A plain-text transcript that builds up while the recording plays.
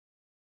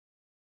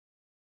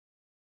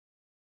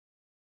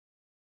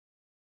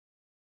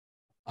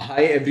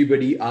Hi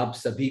everybody, आप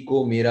सभी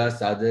को मेरा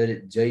सादर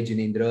जय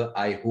Jinendra.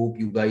 I hope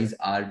you guys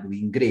are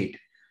doing great.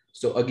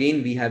 So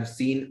again, we have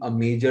seen a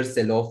major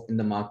sell-off in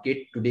the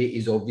market. Today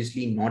is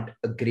obviously not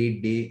a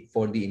great day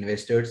for the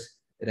investors,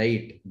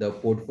 right? The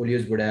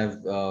portfolios would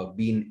have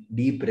been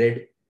deep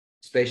red,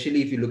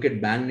 especially if you look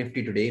at Bank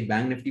Nifty today.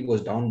 Bank Nifty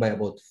was down by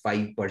about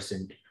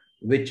 5%,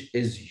 which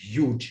is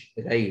huge,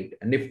 right?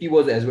 Nifty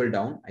was as well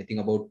down, I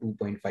think about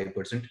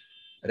 2.5%,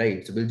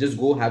 right? So we'll just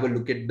go have a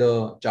look at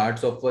the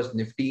charts of first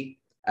Nifty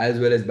as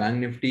well as Bank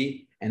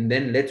Nifty. And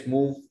then let's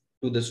move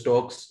to the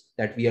stocks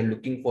that we are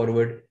looking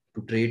forward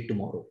to trade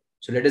tomorrow.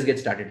 So let us get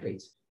started,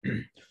 guys.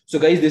 So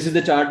guys, this is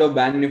the chart of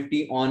Bank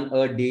Nifty on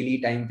a daily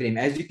time frame.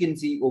 As you can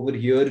see over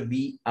here,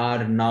 we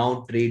are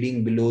now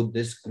trading below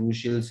this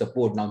crucial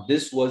support. Now,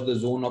 this was the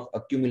zone of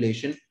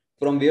accumulation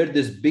from where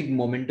this big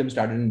momentum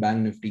started in Bank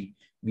Nifty.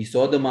 We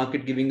saw the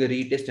market giving a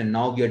retest and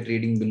now we are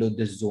trading below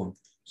this zone.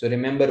 So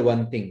remember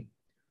one thing,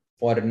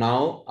 for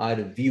now, our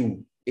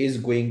view is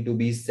going to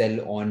be sell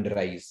on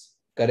rise,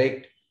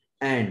 correct?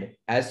 And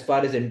as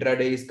far as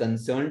intraday is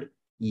concerned,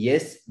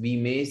 yes, we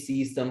may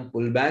see some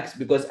pullbacks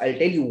because I'll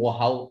tell you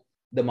how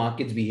the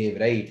markets behave,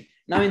 right?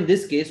 Now, in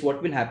this case,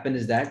 what will happen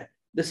is that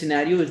the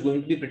scenario is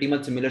going to be pretty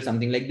much similar,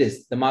 something like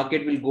this. The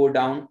market will go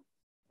down,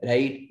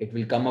 right? It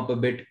will come up a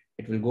bit,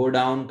 it will go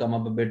down, come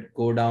up a bit,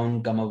 go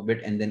down, come up a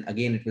bit, and then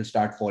again it will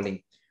start falling.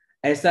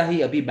 ऐसा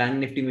ही अभी bank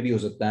Nifty में भी हो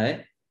सकता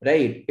है,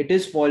 right? It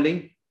is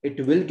falling, it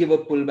will give a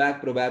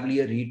pullback, probably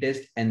a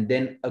retest, and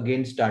then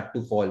again start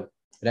to fall,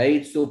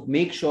 right? So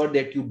make sure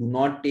that you do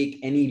not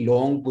take any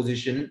long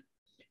position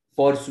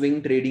for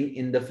swing trading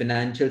in the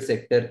financial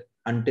sector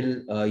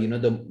until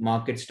the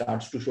market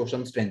starts to show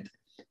some strength.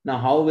 Now,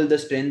 how will the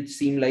strength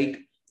seem like?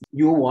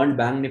 You want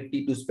Bank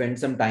Nifty to spend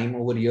some time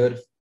over here,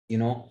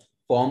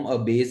 form a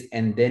base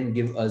and then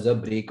give us a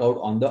breakout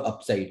on the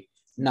upside.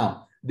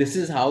 Now, this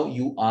is how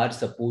you are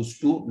supposed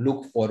to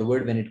look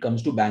forward when it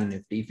comes to Bank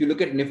Nifty. If you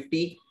look at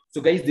Nifty, so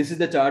guys, this is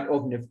the chart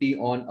of Nifty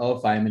on a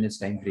 5 minutes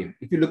time frame.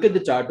 If you look at the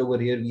chart over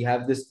here, we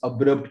have this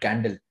abrupt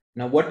candle.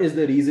 Now, what is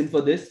the reason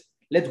for this?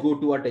 Let's go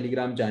to our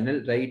Telegram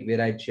channel, right,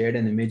 where I shared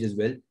an image as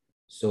well.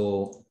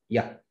 So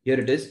yeah, here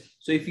it is.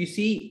 So if you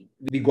see,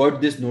 we got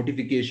this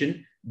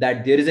notification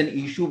that there is an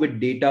issue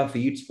with data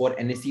feeds for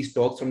NSE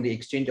stocks from the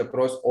exchange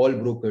across all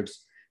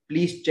brokers.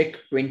 Please check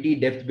 20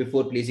 depth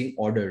before placing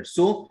orders.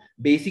 So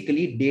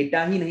basically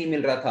data ही नहीं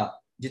मिल रहा था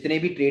जितने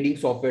भी trading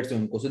software से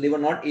उनको. So they were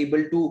not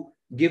able to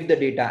give the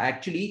data.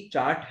 Actually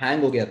chart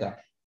hang हो गया था,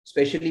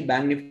 especially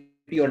Bank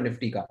Nifty और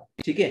Nifty का.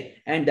 ठीक है?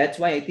 And that's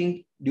why I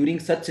think during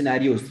such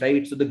scenarios,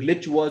 right? So the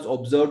glitch was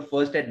observed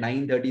first at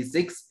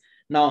 9:36.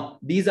 Now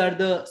these are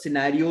the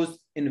scenarios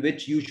in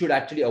which you should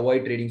actually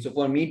avoid trading. So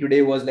for me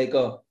today was like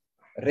a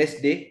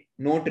rest day,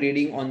 no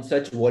trading on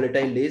such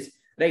volatile days,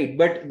 right?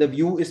 But the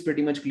view is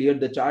pretty much clear.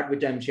 The chart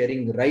which I'm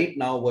sharing right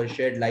now was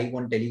shared live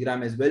on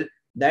Telegram as well,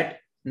 that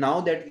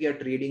now that we are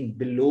trading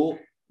below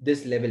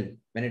this level,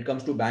 when it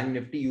comes to Bank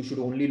Nifty, you should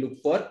only look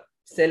for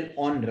sell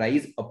on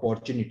rise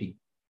opportunity,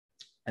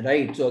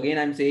 right? So again,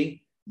 I'm saying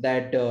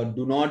that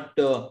do not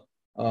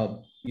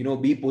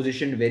be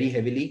positioned very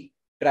heavily.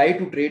 Try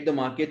to trade the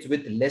markets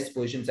with less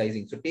position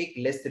sizing. So take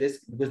less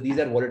risk because these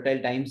are volatile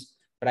times.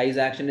 Price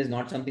action is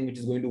not something which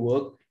is going to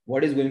work.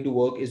 What is going to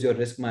work is your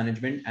risk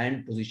management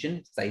and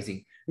position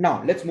sizing.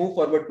 Now let's move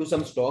forward to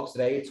some stocks,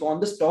 right? So on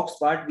the stocks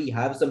part, we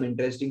have some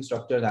interesting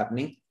structures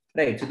happening,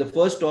 right? So the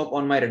first stock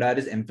on my radar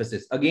is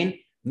Emphasis. Again,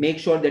 make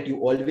sure that you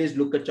always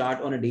look a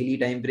chart on a daily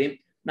time frame.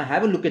 Now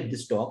have a look at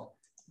this stock.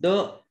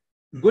 The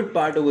good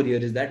part over here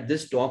is that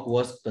this stock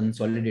was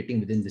consolidating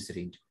within this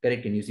range,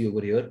 correct? Can you see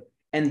over here?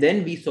 And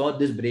then we saw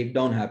this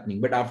breakdown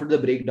happening. But after the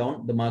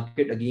breakdown, the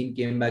market again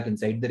came back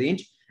inside the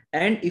range.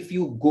 And if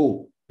you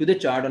go to the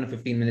chart on a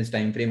 15 minutes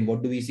time frame,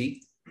 what do we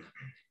see?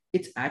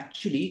 It's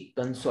actually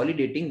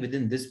consolidating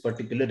within this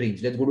particular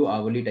range. Let's go to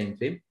hourly time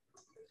frame,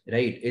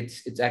 right?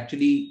 It's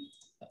actually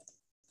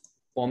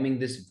forming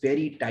this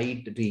very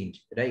tight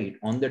range, right,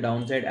 on the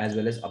downside as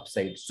well as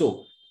upside.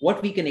 So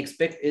what we can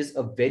expect is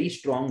a very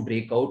strong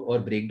breakout or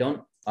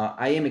breakdown.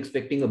 I am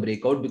expecting a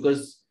breakout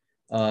because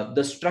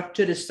the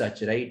structure is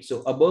such, right?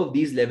 So above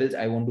these levels,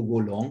 I want to go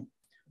long.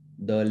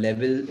 The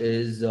level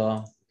is,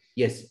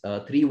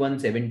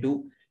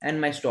 3172. And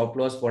my stop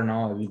loss for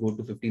now, I will go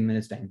to 15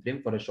 minutes time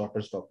frame for a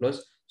shorter stop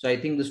loss. So I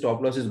think the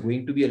stop loss is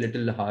going to be a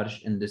little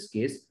harsh in this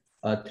case,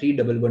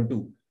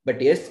 3112. But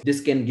yes,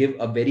 this can give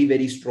a very,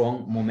 very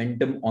strong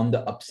momentum on the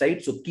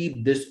upside. So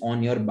keep this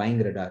on your buying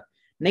radar.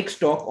 Next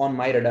stock on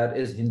my radar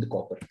is Hind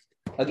Copper.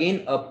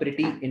 Again, a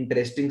pretty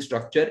interesting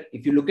structure.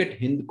 If you look at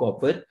Hind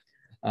Copper,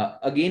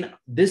 again,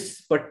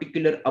 this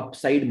particular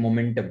upside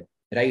momentum,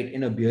 right,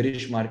 in a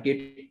bearish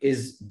market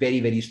is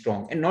very, very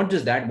strong. And not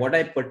just that, what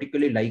I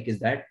particularly like is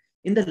that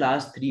in the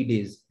last 3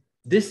 days,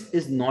 this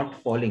is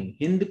not falling.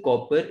 Hind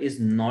Copper is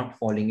not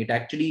falling. It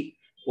actually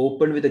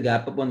opened with a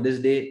gap up on this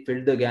day,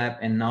 filled the gap,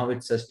 and now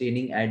it's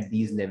sustaining at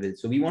these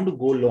levels. So we want to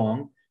go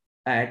long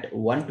at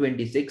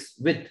 126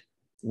 with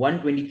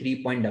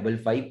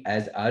 123.55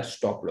 as our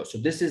stop loss. So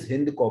this is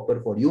Hind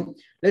Copper for you.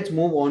 Let's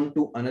move on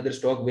to another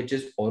stock, which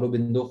is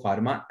Aurobindo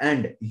Pharma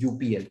and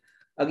UPL.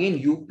 Again,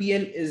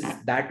 UPL is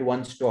that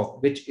one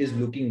stock which is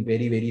looking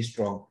very, very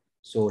strong.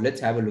 So let's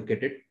have a look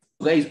at it.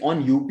 Guys,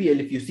 on UPL,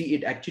 if you see,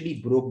 it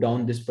actually broke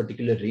down this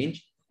particular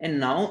range and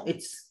now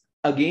it's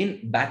again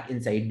back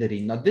inside the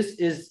range. Now, this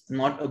is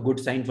not a good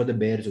sign for the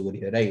bears over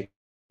here, right?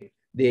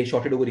 They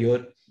shorted over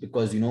here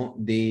because,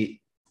 they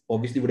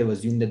obviously would have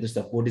assumed that the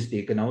support is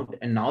taken out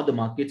and now the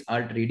markets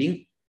are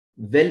trading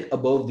well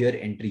above their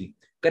entry.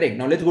 Correct.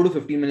 Now, let's go to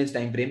 15 minutes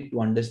time frame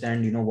to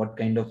understand, what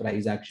kind of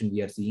rise action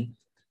we are seeing.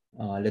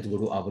 Let's go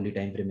to hourly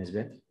time frame as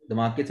well. The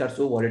markets are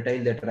so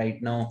volatile that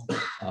right now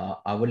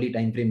hourly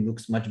time frame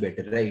looks much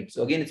better, right?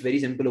 So again, it's very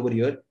simple over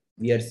here.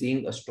 We are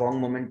seeing a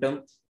strong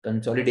momentum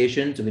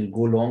consolidation, so we'll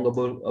go long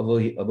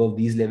above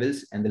these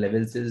levels, and the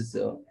levels is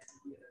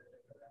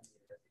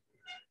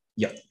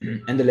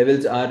and the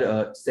levels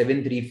are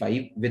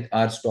 735 with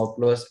our stop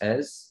loss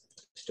as,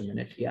 just a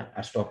minute,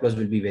 our stop loss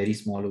will be very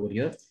small over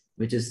here,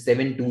 which is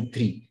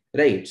 723,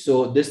 right?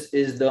 So this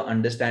is the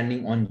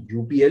understanding on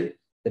UPL.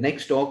 The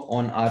next stock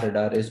on our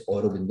radar is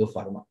Aurobindo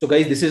Pharma. So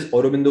guys, this is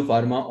Aurobindo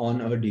Pharma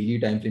on a daily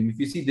time frame. If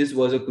you see, this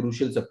was a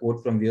crucial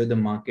support from where the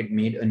market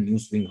made a new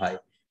swing high.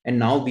 And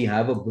now we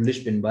have a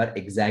bullish pin bar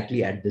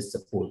exactly at this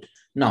support.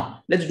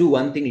 Now, let's do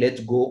one thing.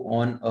 Let's go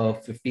on a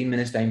 15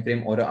 minutes time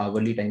frame or an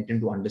hourly time frame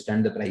to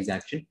understand the price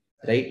action,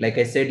 right? Like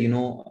I said,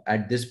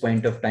 at this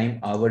point of time,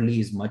 hourly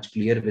is much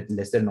clearer with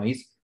lesser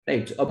noise,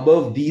 right? So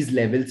above these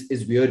levels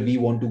is where we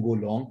want to go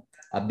long.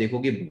 आप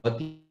देखोगे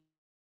बहुत ही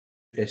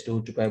test हो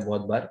चुका है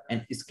बहुत बार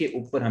and इसके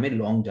ऊपर हमें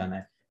लॉन्ग जाना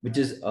है which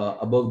is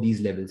above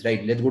these levels,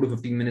 right? Let's go to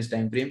 15 minutes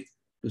time frame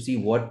to see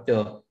what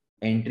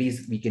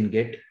entries we can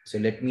get. So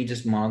let me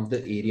just mark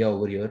the area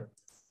over here.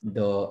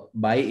 The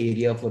buy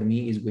area for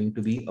me is going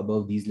to be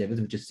above these levels,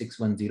 which is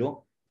 610,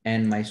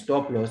 and my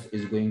stop loss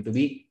is going to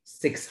be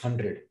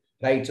 600,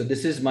 right? So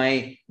this is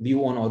my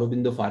view on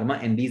Aurobindo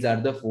Pharma, and these are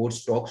the 4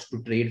 stocks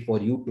to trade for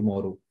you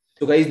tomorrow.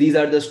 So guys, these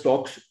are the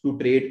stocks to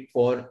trade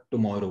for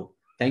tomorrow.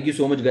 Thank you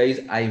so much, guys.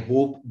 I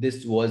hope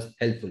this was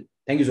helpful.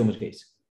 Thank you so much, guys.